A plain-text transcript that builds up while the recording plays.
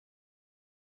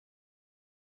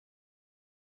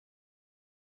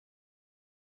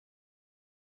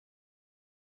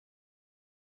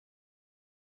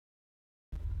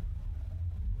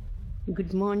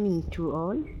Good morning to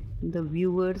all the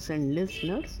viewers and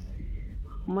listeners.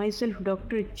 Myself,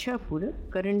 Dr. Ichhapura,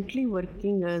 currently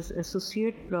working as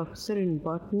Associate Professor in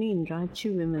Botany in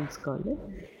Ranchi Women's College.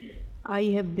 I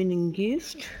have been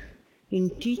engaged in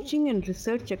teaching and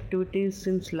research activities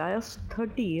since last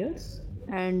 30 years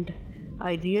and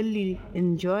I really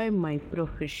enjoy my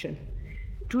profession.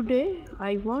 Today,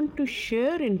 I want to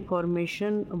share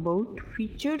information about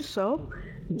features of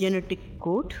genetic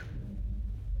code.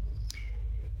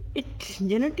 It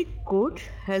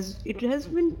has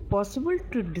been possible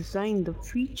to design the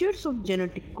features of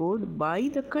genetic code by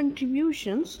the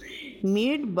contributions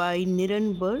made by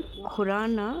Nirenberg,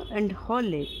 Khurana and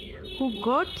Holle, who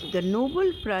got the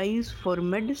Nobel Prize for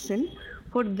Medicine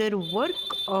for their work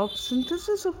of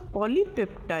synthesis of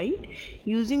polypeptide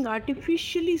using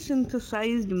artificially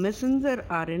synthesized messenger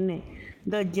RNA.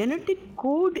 The genetic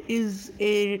code is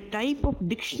a type of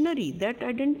dictionary that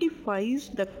identifies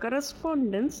the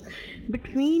correspondence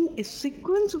between a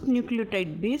sequence of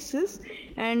nucleotide bases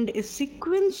and a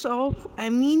sequence of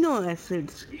amino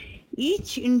acids.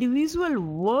 Each individual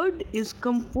word is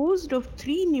composed of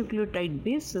 3 nucleotide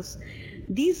bases.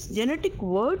 These genetic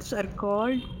words are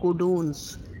called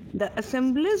codons. The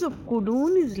assemblage of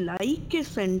codon is like a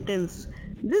sentence.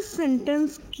 This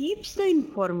sentence keeps the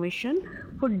information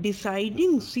for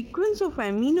deciding sequence of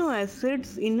amino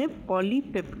acids in a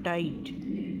polypeptide.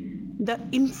 The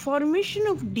information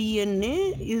of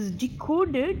DNA is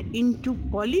decoded into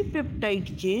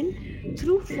polypeptide chain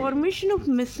through formation of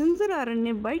messenger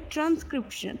RNA by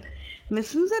transcription.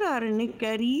 Messenger RNA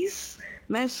carries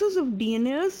masses of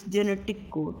DNA's genetic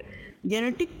code.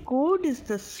 Genetic code is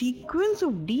the sequence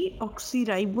of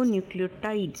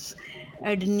deoxyribonucleotides,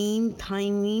 adenine,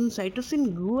 thymine,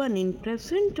 cytosine, guanine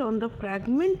present on the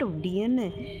fragment of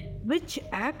DNA which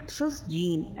acts as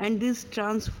gene and is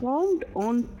transformed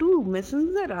onto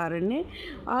messenger RNA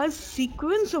as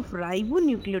sequence of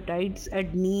ribonucleotides,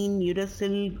 adenine,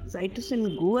 uracil,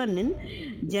 cytosine, guanine.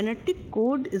 Genetic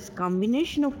code is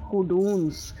combination of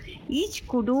codons. Each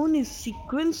codon is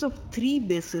sequence of 3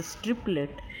 bases triplet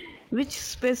which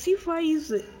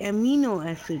specifies a amino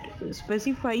acid.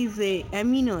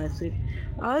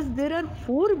 As there are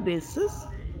 4 bases,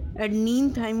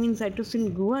 adenine, thymine,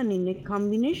 cytosine, guanine, a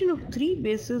combination of 3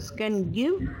 bases can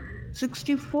give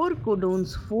 64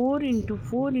 codons, 4 into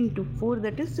 4 into 4,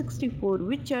 that is 64,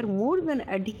 which are more than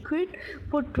adequate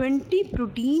for 20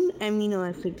 protein amino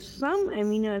acids. Some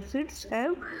amino acids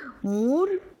have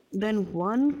more than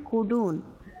one codon.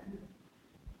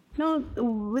 Now,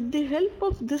 with the help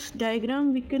of this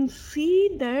diagram, we can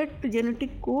see that the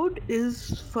genetic code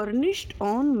is furnished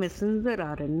on messenger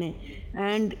RNA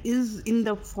and is in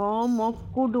the form of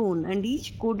codon, and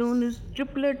each codon is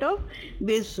triplet of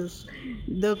bases.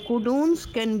 The codons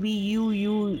can be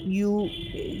UUU,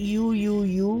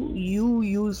 UUU,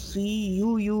 UUC,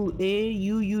 UUA,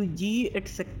 UUG,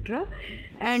 etc.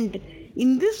 And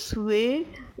in this way,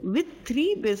 with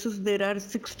 3 bases, there are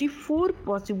 64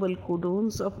 possible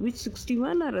codons, of which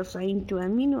 61 are assigned to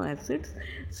amino acids.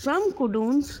 Some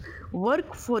codons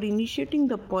work for initiating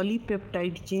the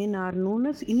polypeptide chain are known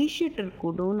as initiator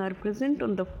codon, are present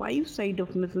on the 5 side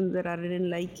of messenger RNA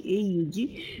like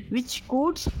AUG, which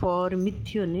codes for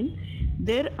methionine.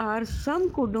 There are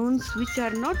some codons which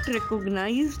are not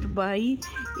recognized by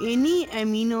any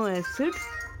amino acids.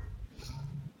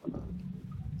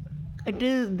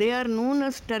 They are known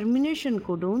as termination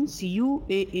codons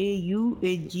UAA,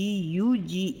 UAG,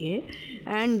 UGA,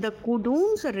 and the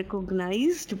codons are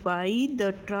recognized by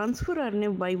the transfer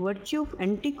RNA by virtue of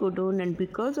anticodon, and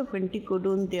because of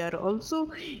anticodon they are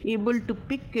also able to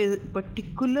pick a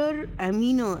particular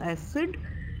amino acid.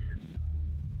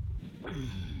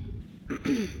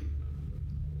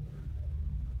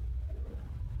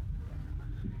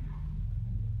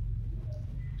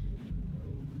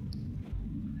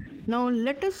 Now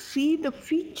let us see the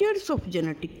features of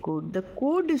genetic code. The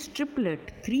code is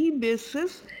triplet, 3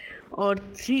 bases or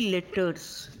 3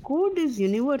 letters. Code is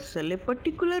universal. A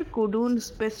particular codon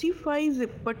specifies a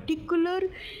particular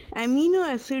amino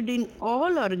acid in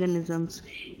all organisms.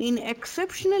 In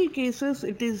exceptional cases,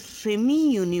 it is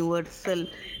semi-universal,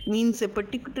 means a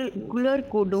particular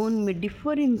codon may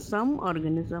differ in some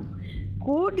organism.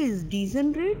 Code is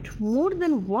degenerate, more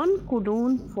than one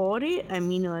codon for a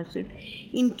amino acid.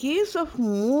 In case of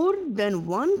more than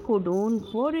one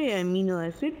codon for a amino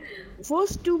acid,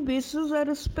 First two bases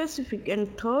are specific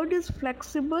and third is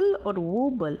flexible or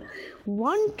movable.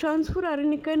 One transfer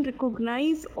RNA can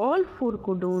recognize all four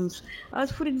codons.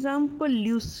 As for example,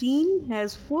 leucine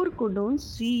has four codons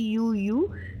CUU,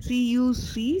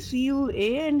 CUC,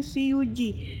 CUA and CUG.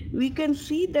 We can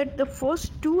see that the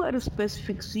first two are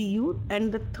specific CU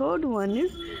and the third one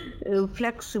is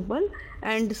flexible,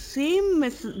 and same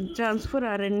transfer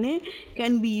RNA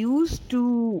can be used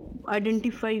to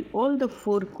identify all the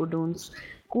four codons.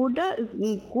 Code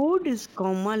is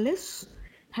commaless,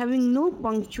 having no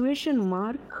punctuation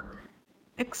mark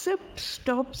except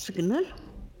stop signal.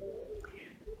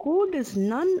 Code is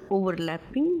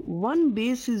non-overlapping. One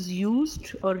base is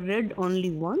used or read only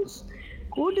once.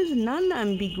 Code is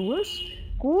non-ambiguous.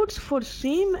 Codes for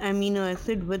same amino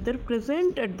acid, whether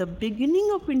present at the beginning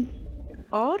of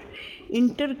or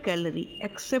intercalary.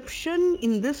 Exception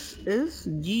in this is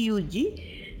GUG.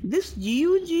 This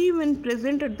GUG, when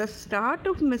present at the start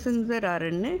of messenger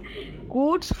RNA,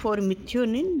 codes for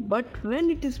methionine, but when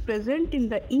it is present in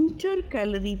the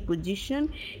intercalary position,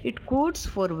 it codes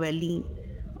for valine.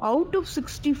 Out of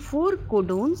 64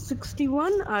 codons,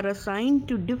 61 are assigned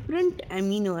to different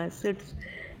amino acids.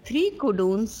 3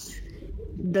 codons,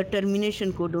 the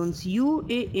termination codons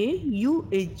UAA,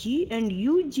 UAG and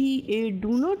UGA, do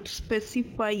not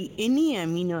specify any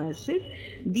amino acid.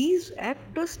 These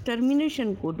act as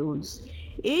termination codons.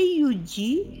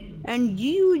 AUG and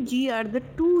GUG are the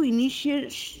two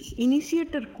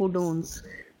initiator codons.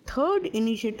 Third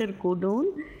initiator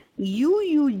codon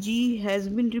UUG has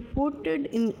been reported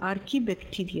in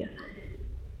archaebacteria.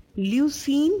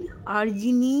 Leucine,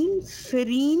 arginine,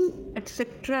 serine,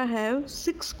 etc. have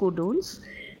 6 codons,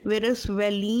 whereas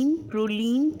valine,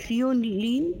 proline,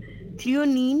 threonine,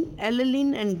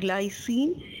 alanine and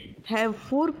glycine have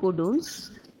 4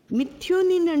 codons.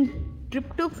 Methionine and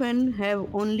tryptophan have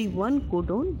only 1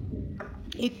 codon.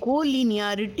 A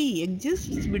collinearity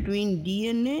exists between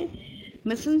DNA,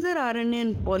 messenger RNA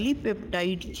and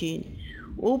polypeptide chain.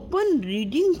 Open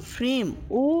reading frame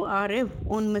ORF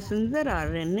on messenger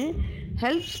RNA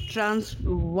helps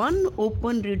one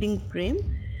open reading frame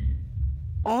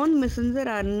on messenger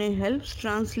RNA helps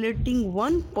translating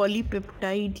one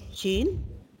polypeptide chain.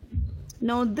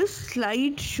 Now this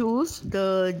slide shows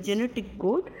the genetic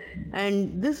code,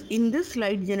 and in this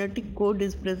slide genetic code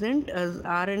is present as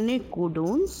RNA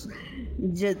codons.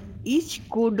 Each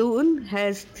codon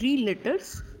has 3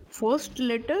 letters: first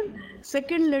letter,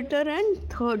 second letter and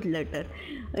third letter.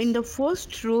 In the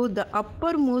first row, the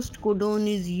uppermost codon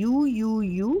is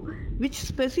UUU, which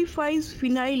specifies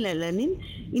phenylalanine.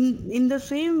 In the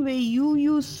same way,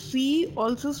 UUC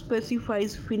also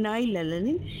specifies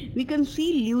phenylalanine. We can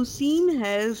see leucine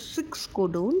has 6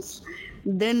 codons.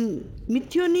 Then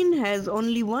methionine has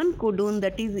only 1 codon,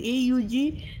 that is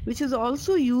AUG, which is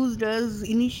also used as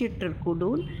initiator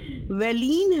codon.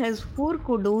 Valine has 4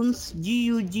 codons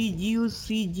GUG,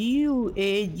 GUC,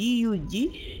 GUA, GUG.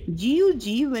 GUG,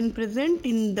 when present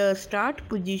in the start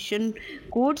position,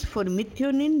 codes for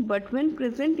methionine, but when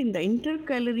present in the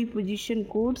intercalary position,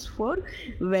 codes for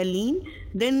valine.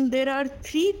 Then there are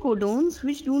 3 codons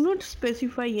which do not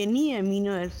specify any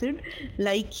amino acid,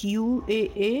 like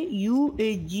UAA,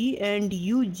 UAG and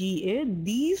UGA.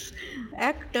 These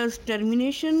act as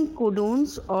termination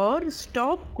codons or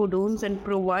stop codons and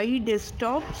provide a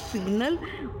stop signal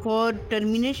for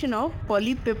termination of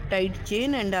polypeptide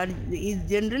chain, and is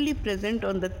generally present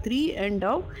on the 3 end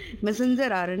of messenger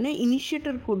RNA.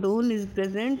 Initiator codon is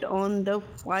present on the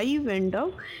 5 end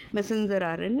of messenger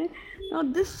RNA. Now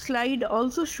this slide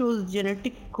also shows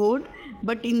genetic code,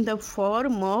 but in the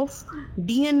form of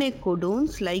DNA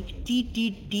codons like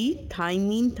TTT,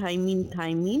 thymine,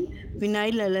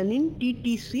 phenylalanine,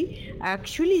 TTC.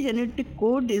 Actually genetic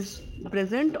code is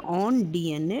present on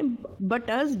DNA, but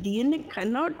as DNA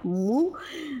cannot move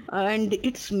and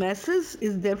its message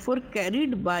is therefore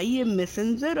carried by a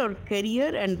messenger or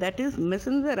carrier, and that is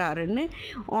messenger RNA.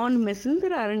 On messenger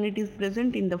RNA it is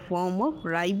present in the form of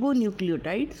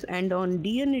ribonucleotides, and on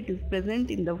DNA it is present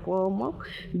in the form of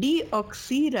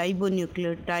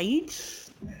deoxyribonucleotides.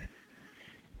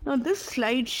 Now this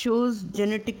slide shows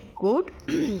genetic code.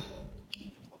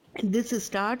 This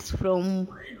starts from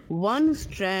one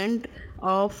strand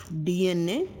of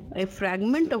DNA, a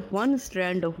fragment of one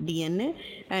strand of DNA,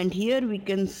 and here we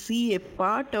can see a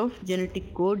part of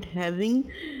genetic code having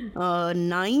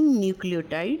 9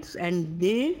 nucleotides, and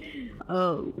they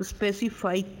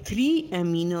specify 3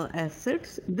 amino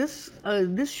acids. This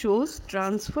shows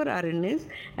transfer RNAs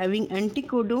having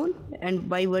anticodon, and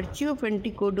by virtue of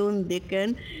anticodon they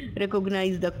can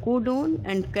recognize the codon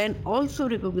and can also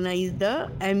recognize the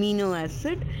amino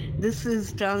acid. This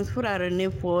is transfer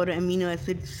RNA for amino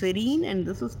acid serine, and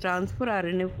this is transfer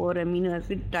RNA for amino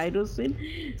acid tyrosine.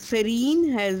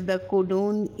 Serine has the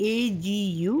codon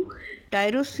AGU,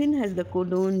 tyrosine has the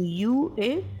codon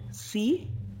UAC.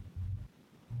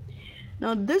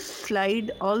 Now this slide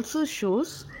also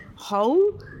shows how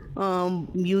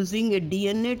using a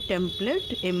DNA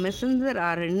template a messenger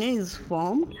RNA is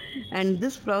formed, and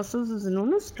this process is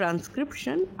known as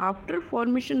transcription. After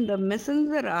formation, the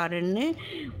messenger RNA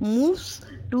moves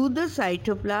to the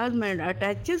cytoplasm and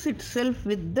attaches itself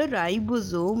with the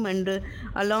ribosome, and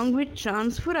along with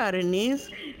transfer RNAs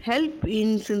help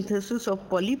in synthesis of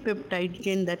polypeptide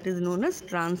chain, that is known as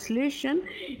translation.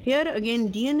 Here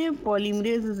again DNA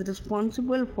polymerase is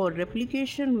responsible for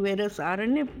replication, whereas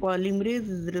RNA polymerase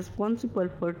is responsible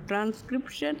for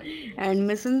transcription, and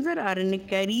messenger RNA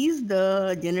carries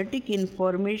the genetic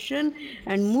information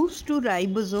and moves to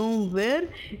ribosome, where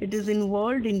it is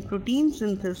involved in protein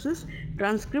synthesis.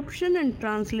 Transcription and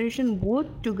translation both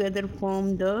together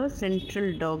form the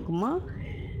central dogma.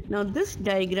 Now this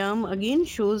diagram again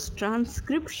shows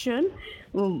transcription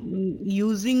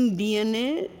using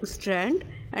DNA strand,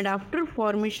 and after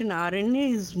formation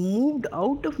RNA is moved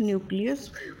out of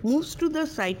nucleus, moves to the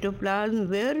cytoplasm,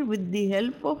 where with the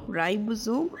help of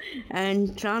ribosome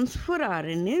and transfer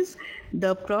RNAs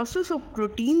the process of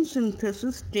protein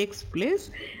synthesis takes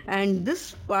place, and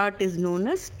this part is known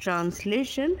as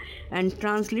translation. And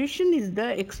translation is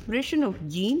the expression of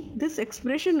gene. This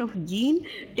expression of gene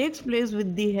takes place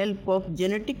with the help of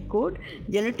genetic code.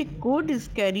 Genetic code is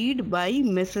carried by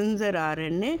messenger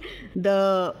RNA.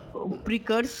 The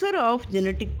precursor of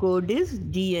genetic code is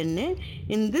DNA.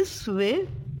 In this way,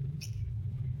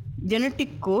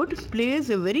 genetic code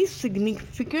plays a very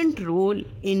significant role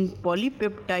in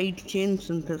polypeptide chain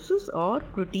synthesis or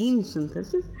protein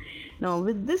synthesis. Now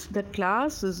with this, the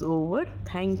class is over.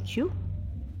 Thank you.